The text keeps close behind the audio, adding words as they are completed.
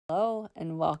Hello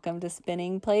and welcome to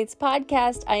Spinning Plates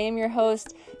Podcast. I am your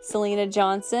host, Selena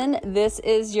Johnson. This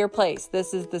is your place.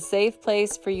 This is the safe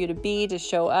place for you to be, to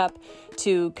show up,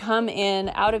 to come in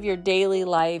out of your daily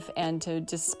life and to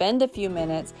just spend a few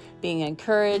minutes being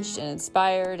encouraged and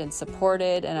inspired and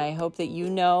supported. And I hope that you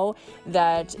know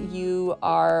that you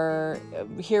are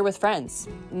here with friends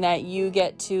and that you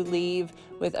get to leave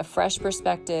with a fresh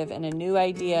perspective and a new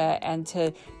idea and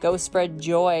to go spread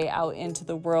joy out into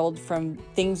the world from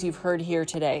things you've heard here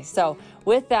today. So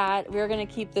with that, we're going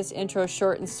to keep this intro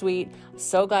short and sweet.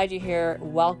 So glad you're here.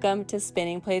 Welcome to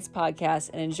Spinning Plates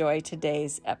Podcast and enjoy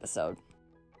today's episode.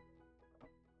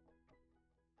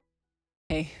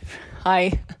 Hey,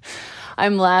 hi.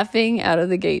 I'm laughing out of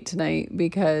the gate tonight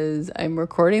because I'm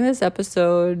recording this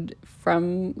episode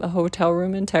from a hotel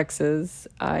room in Texas.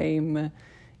 I'm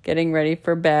getting ready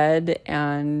for bed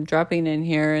and dropping in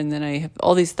here, and then I have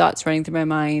all these thoughts running through my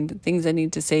mind, things I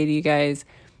need to say to you guys.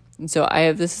 And so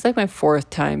this is like my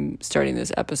fourth time starting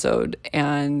this episode.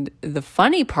 And the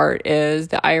funny part is,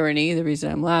 the irony, the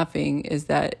reason I'm laughing is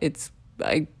that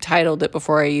I titled it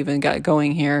before I even got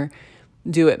going here,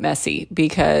 Do It Messy,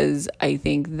 because I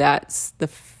think that's the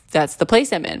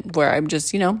place I'm in, where I'm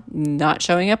just, not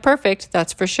showing up perfect,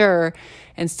 that's for sure,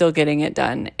 and still getting it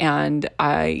done. And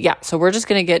so we're just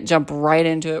going to jump right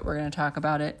into it. We're going to talk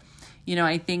about it.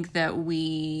 I think that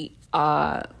we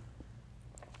have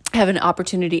an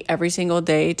opportunity every single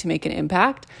day to make an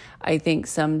impact. I think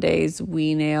some days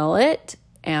we nail it,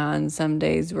 and some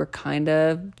days we're kind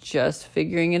of just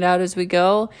figuring it out as we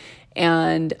go.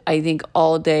 And I think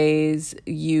all days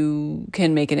you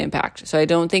can make an impact. So I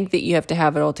don't think that you have to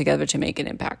have it all together to make an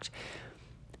impact.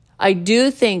 I do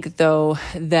think, though,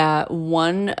 that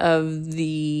one of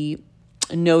the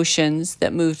notions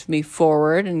that moved me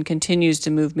forward and continues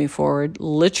to move me forward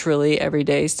literally every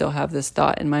day, still have this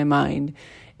thought in my mind,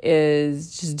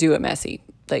 is just do it messy.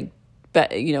 Done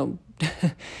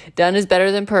is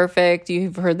better than perfect.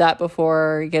 You've heard that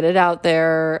before. Get it out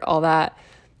there, all that.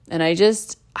 And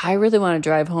I really want to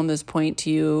drive home this point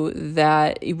to you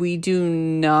that we do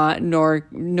not,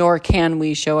 nor can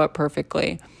we show up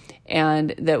perfectly.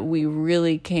 And that we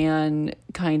really can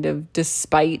kind of,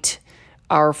 despite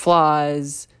our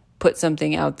flaws, put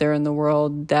something out there in the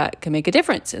world that can make a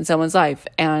difference in someone's life.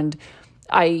 And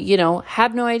I,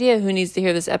 have no idea who needs to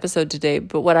hear this episode today,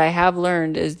 but what I have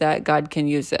learned is that God can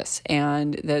use this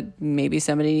and that maybe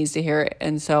somebody needs to hear it.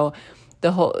 And so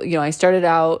I started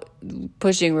out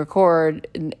pushing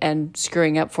record and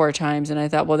screwing up 4 times. And I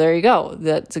thought, well, there you go.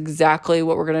 That's exactly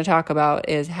what we're going to talk about,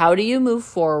 is how do you move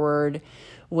forward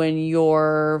when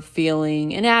you're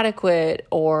feeling inadequate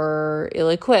or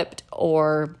ill-equipped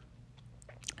or,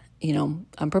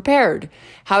 unprepared?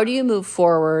 How do you move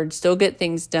forward, still get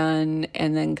things done,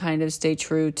 and then kind of stay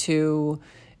true to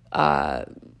the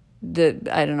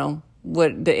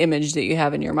image that you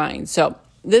have in your mind? So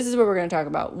this is what we're going to talk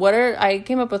about. I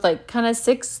came up with kind of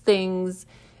 6 things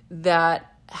that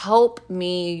help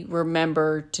me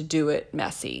remember to do it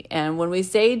messy. And when we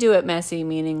say do it messy,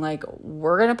 meaning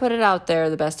we're going to put it out there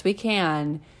the best we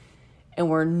can, and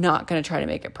we're not going to try to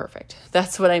make it perfect.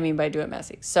 That's what I mean by do it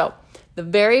messy. So the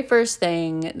very first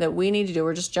thing that we need to do,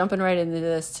 we're just jumping right into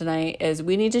this tonight, is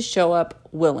we need to show up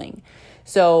willing.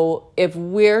 So if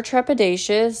we're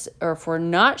trepidatious or if we're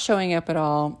not showing up at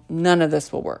all, none of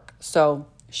this will work. So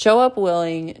show up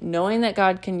willing, knowing that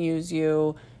God can use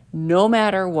you no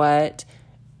matter what.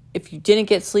 If you didn't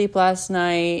get sleep last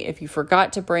night, if you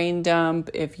forgot to brain dump,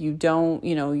 if you don't,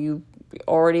 you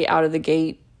already out of the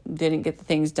gate, didn't get the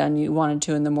things done you wanted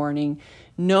to in the morning,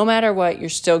 no matter what, you're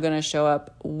still going to show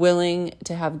up willing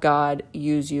to have God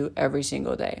use you every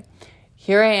single day.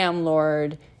 Here I am,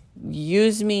 Lord.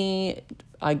 Use me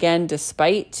again,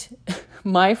 despite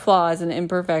my flaws and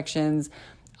imperfections.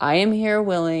 I am here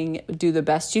willing. Do the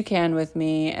best you can with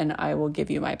me, and I will give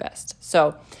you my best.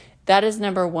 So that is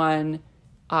number 1.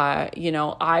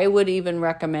 I would even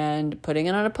recommend putting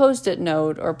it on a Post-it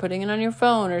note or putting it on your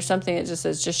phone or something that just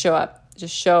says, just show up.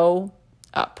 Just show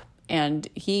up. And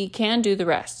He can do the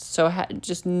rest. So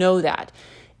just know that.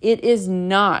 It is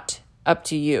not up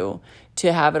to you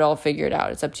to have it all figured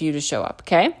out. It's up to you to show up,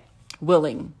 okay?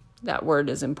 Willing. That word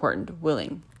is important,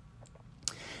 willing.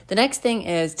 The next thing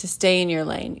is to stay in your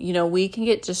lane. We can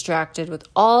get distracted with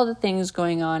all the things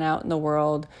going on out in the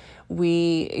world. All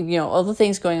the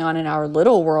things going on in our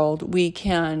little world. We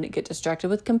can get distracted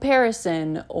with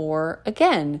comparison or,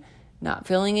 again, not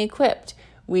feeling equipped.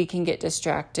 We can get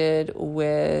distracted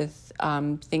with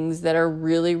things that are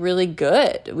really, really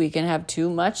good. We can have too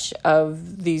much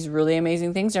of these really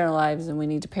amazing things in our lives and we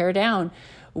need to pare down.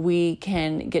 We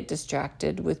can get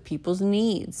distracted with people's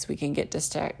needs. We can get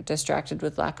distracted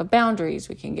with lack of boundaries.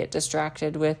 We can get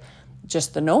distracted with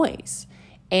just the noise.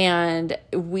 And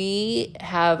we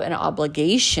have an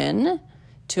obligation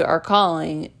to our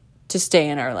calling to stay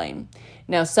in our lane.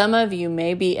 Now, some of you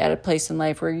may be at a place in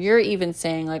life where you're even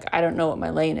saying, like, I don't know what my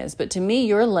lane is. But to me,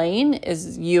 your lane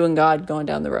is you and God going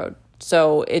down the road.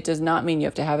 So it does not mean you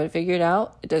have to have it figured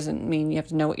out. It doesn't mean you have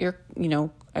to know what you're,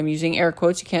 I'm using air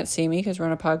quotes. You can't see me because we're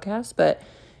on a podcast, but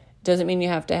it doesn't mean you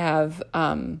have to have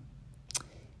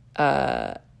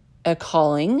a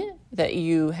calling that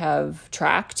you have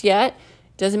tracked yet.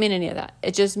 Doesn't mean any of that.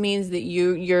 It just means that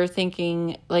you're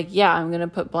thinking like, yeah, I'm going to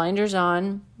put blinders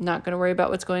on, not going to worry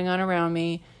about what's going on around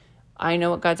me. I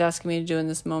know what God's asking me to do in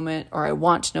this moment, or I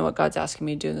want to know what God's asking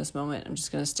me to do in this moment. I'm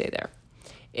just going to stay there.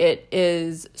 It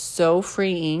is so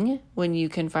freeing when you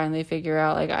can finally figure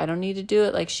out, like, I don't need to do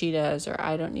it like she does, or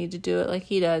I don't need to do it like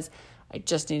he does. I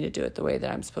just need to do it the way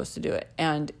that I'm supposed to do it.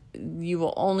 And you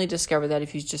will only discover that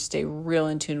if you just stay real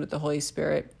in tune with the Holy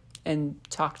Spirit and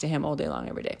talk to him all day long,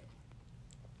 every day.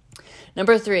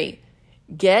 Number 3,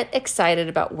 get excited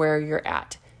about where you're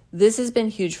at. This has been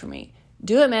huge for me.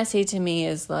 Do It Messy to me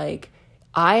is like,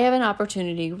 I have an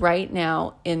opportunity right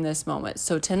now in this moment.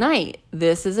 So tonight,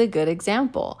 this is a good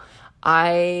example.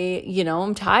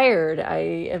 I'm tired.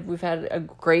 We've had a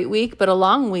great week, but a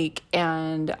long week.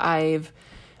 And I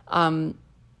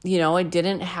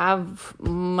didn't have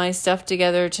my stuff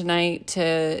together tonight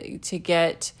to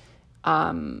get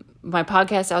my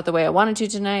podcast out the way I wanted to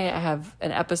tonight. I have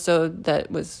an episode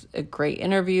that was a great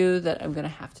interview that I'm going to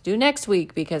have to do next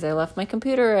week because I left my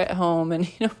computer at home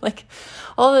and, like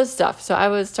all this stuff. So I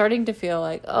was starting to feel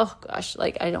like, oh gosh,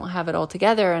 like I don't have it all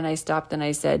together. And I stopped and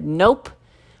I said, nope,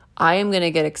 I am going to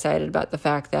get excited about the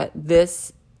fact that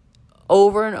this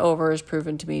over and over is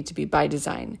proven to me to be by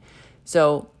design.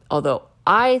 So although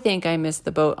I think I missed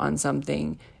the boat on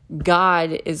something,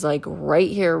 God is like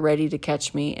right here ready to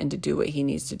catch me and to do what he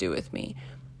needs to do with me.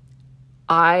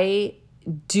 I'm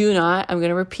going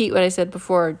to repeat what I said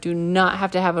before, do not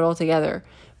have to have it all together,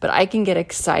 but I can get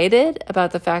excited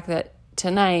about the fact that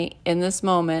tonight in this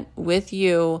moment with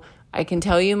you, I can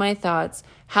tell you my thoughts.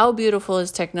 How beautiful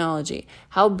is technology?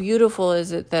 How beautiful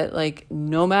is it that like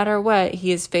no matter what,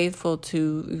 he is faithful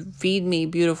to feed me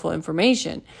beautiful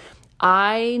information.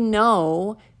 I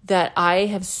know that I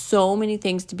have so many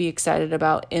things to be excited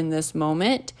about in this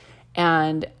moment.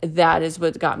 And that is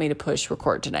what got me to push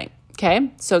record tonight.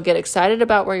 Okay. So get excited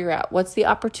about where you're at. What's the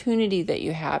opportunity that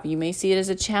you have? You may see it as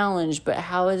a challenge, but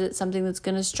how is it something that's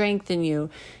going to strengthen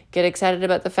you? Get excited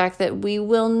about the fact that we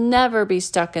will never be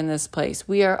stuck in this place.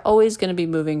 We are always going to be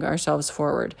moving ourselves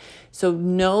forward. So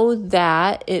know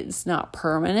that it's not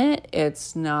permanent.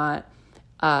 It's not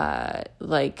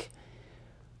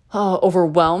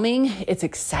overwhelming. It's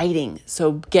exciting.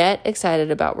 So get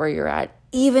excited about where you're at.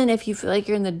 Even if you feel like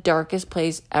you're in the darkest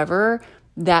place ever,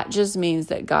 that just means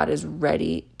that God is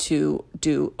ready to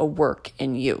do a work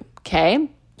in you. Okay?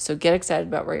 So get excited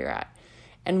about where you're at.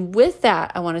 And with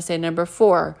that, I want to say number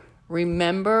 4,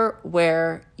 remember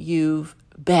where you've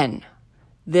been.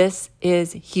 This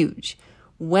is huge.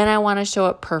 When I want to show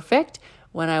up perfect,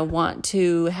 when I want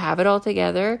to have it all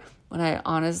together, when I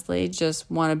honestly just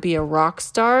want to be a rock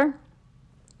star,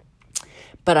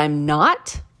 but I'm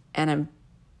not, and I'm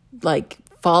like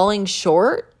falling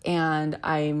short, and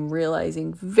I'm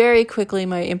realizing very quickly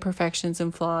my imperfections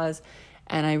and flaws,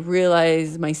 and I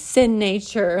realize my sin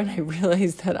nature, and I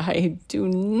realize that I do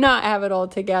not have it all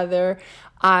together.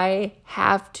 I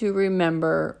have to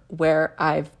remember where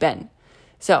I've been.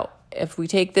 So if we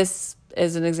take this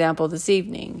as an example this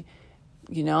evening,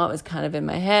 it was kind of in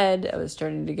my head. I was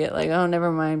starting to get like, oh,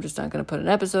 never mind. I'm just not going to put an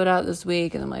episode out this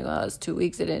week. And I'm like, well, it's 2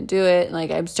 weeks. I didn't do it. And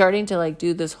like, I'm starting to like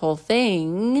do this whole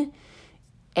thing.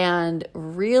 And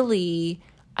really,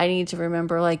 I need to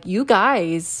remember like, you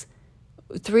guys,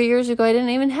 3 years ago, I didn't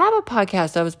even have a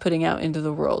podcast I was putting out into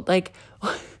the world. Like,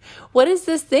 what is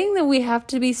this thing that we have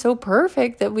to be so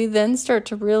perfect that we then start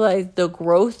to realize the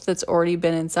growth that's already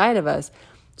been inside of us?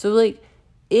 So like,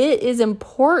 it is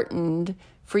important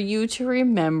for you to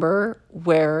remember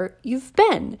where you've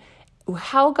been,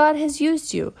 how God has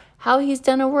used you, how he's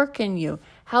done a work in you,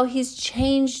 how he's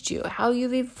changed you, how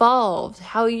you've evolved,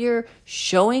 how you're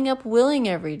showing up willing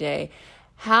every day.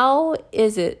 How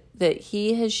is it that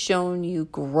he has shown you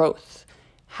growth?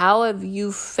 How have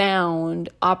you found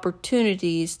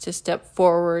opportunities to step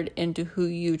forward into who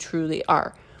you truly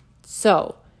are?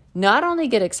 So not only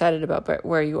get excited about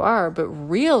where you are, but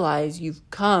realize you've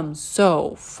come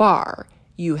so far.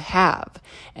 You have.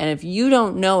 And if you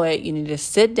don't know it, you need to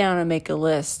sit down and make a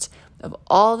list of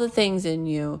all the things in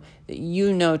you that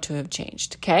you know to have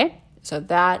changed, okay? So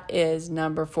that is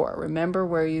number 4. Remember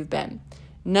where you've been.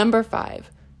 Number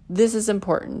 5, this is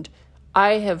important.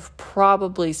 I have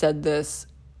probably said this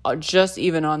just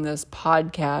even on this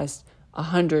podcast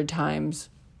 100 times.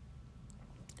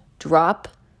 Drop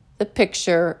the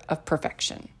picture of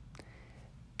perfection.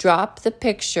 Drop the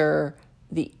picture,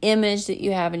 the image that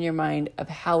you have in your mind of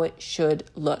how it should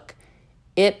look.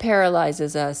 It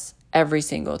paralyzes us every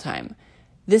single time.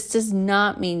 This does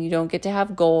not mean you don't get to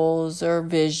have goals or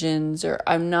visions, or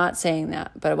I'm not saying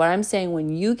that. But what I'm saying, when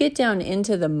you get down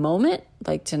into the moment,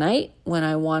 like tonight, when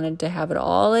I wanted to have it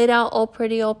all laid out, all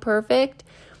pretty, all perfect,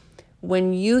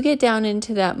 when you get down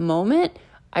into that moment,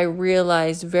 I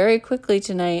realized very quickly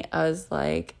tonight, I was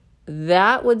like,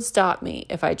 that would stop me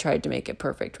if I tried to make it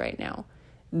perfect right now.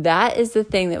 That is the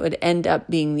thing that would end up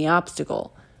being the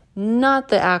obstacle, not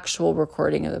the actual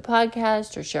recording of the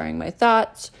podcast or sharing my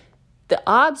thoughts. The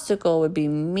obstacle would be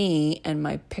me and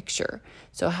my picture.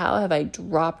 So how have I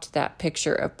dropped that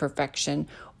picture of perfection,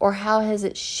 or how has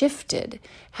it shifted?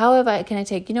 Can I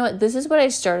take, this is what I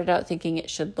started out thinking it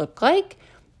should look like,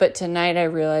 but tonight I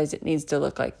realized it needs to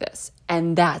look like this.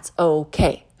 And that's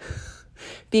okay.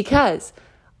 Because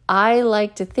I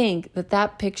like to think that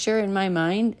that picture in my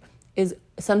mind is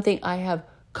something I have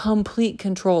complete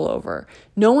control over.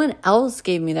 No one else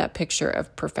gave me that picture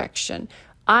of perfection.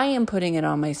 I am putting it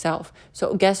on myself.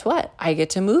 So guess what? I get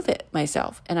to move it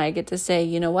myself. And I get to say,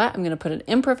 you know what? I'm going to put an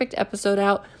imperfect episode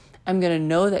out. I'm going to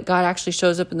know that God actually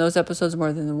shows up in those episodes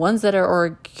more than the ones that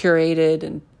are curated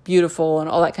and beautiful and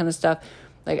all that kind of stuff.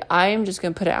 Like, I am just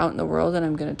going to put it out in the world, and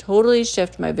I'm going to totally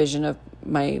shift my vision of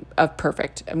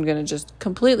perfect. I'm going to just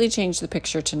completely change the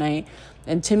picture tonight.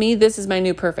 And to me, this is my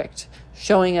new perfect,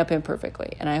 showing up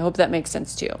imperfectly. And I hope that makes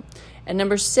sense to you. And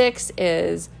number 6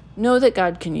 is know that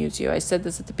God can use you. I said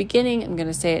this at the beginning. I'm going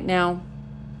to say it now.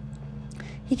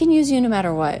 He can use you no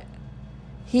matter what.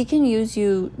 He can use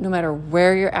you no matter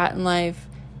where you're at in life.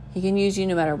 He can use you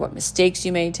no matter what mistakes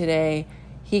you made today.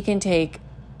 He can take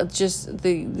just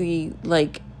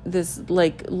this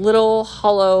little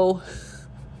hollow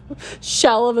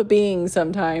shell of a being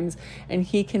sometimes, and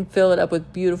he can fill it up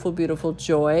with beautiful, beautiful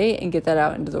joy and get that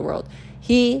out into the world.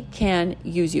 He can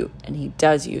use you, and he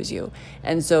does use you.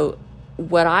 And so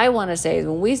what I want to say is,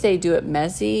 when we say do it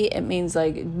messy, it means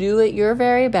do it your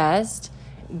very best,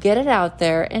 get it out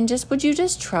there, and would you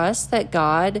just trust that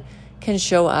God can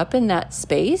show up in that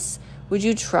space? Would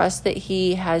you trust that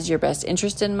he has your best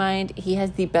interest in mind? He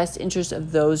has the best interest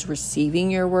of those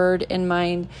receiving your word in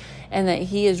mind, and that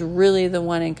he is really the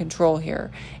one in control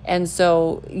here. And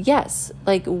so, yes,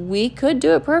 we could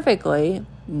do it perfectly,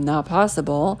 not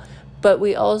possible, but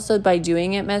we also, by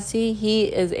doing it messy, he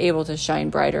is able to shine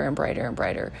brighter and brighter and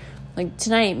brighter.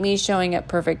 Tonight, me showing up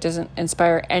perfect doesn't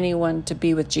inspire anyone to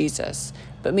be with Jesus,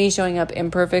 but me showing up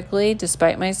imperfectly,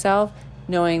 despite myself,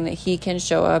 knowing that he can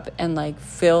show up and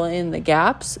fill in the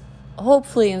gaps,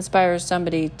 hopefully inspires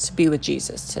somebody to be with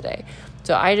Jesus today.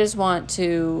 So I just want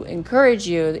to encourage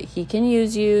you that he can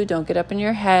use you. Don't get up in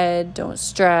your head. Don't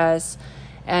stress.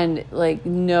 And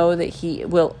know that he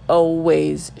will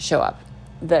always show up.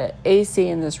 The AC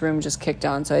in this room just kicked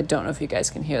on, so I don't know if you guys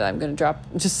can hear that. I'm going to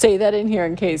just say that in here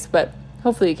in case, but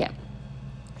hopefully you can.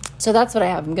 So that's what I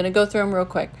have. I'm going to go through them real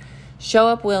quick. Show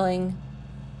up willing.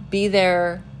 Be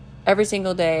there every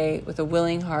single day with a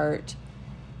willing heart.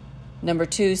 Number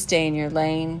 2, stay in your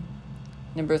lane.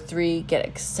 Number 3, get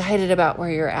excited about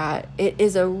where you're at. It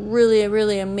is a really,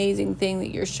 really amazing thing that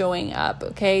you're showing up,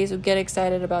 okay? So get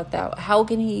excited about that. How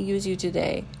can he use you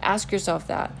today? Ask yourself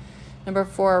that. Number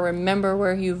 4, remember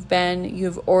where you've been.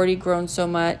 You've already grown so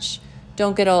much.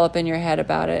 Don't get all up in your head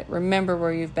about it. Remember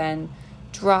where you've been.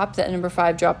 Drop that. Number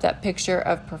 5, drop that picture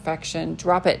of perfection.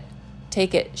 Drop it.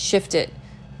 Take it. Shift it.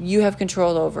 You have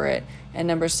control over it. And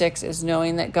number 6 is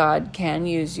knowing that God can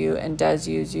use you and does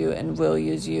use you and will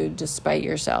use you despite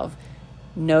yourself.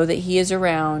 Know that he is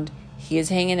around. He is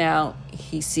hanging out.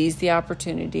 He sees the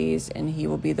opportunities, and he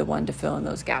will be the one to fill in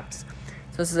those gaps.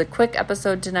 So this is a quick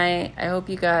episode tonight. I hope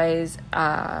you guys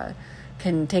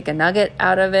can take a nugget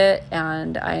out of it,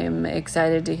 and I am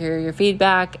excited to hear your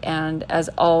feedback. And as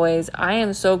always, I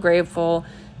am so grateful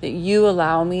that you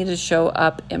allow me to show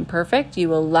up imperfect.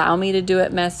 You allow me to do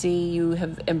it messy. You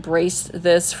have embraced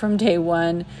this from day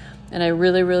one. And I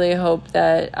really, really hope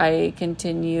that I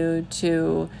continue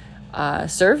to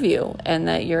serve you, and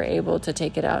that you're able to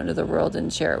take it out into the world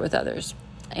and share it with others.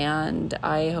 And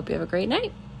I hope you have a great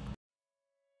night.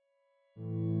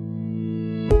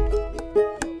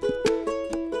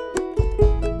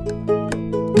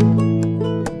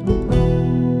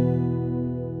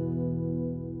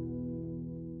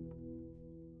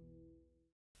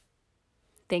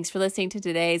 Thanks for listening to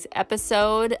today's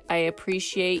episode. I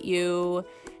appreciate you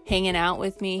hanging out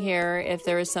with me here. If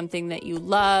there is something that you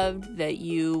loved, that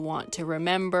you want to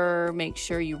remember, make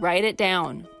sure you write it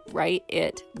down. Write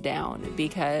it down,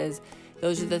 because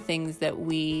those are the things that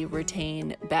we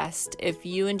retain best. If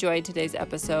you enjoyed today's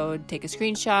episode, take a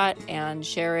screenshot and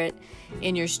share it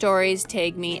in your stories.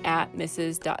 Tag me at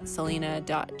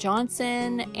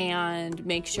mrs.selena.johnson and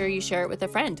make sure you share it with a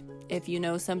friend if you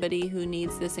know somebody who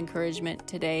needs this encouragement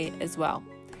today as well.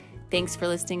 Thanks for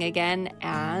listening again,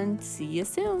 and see you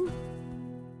soon.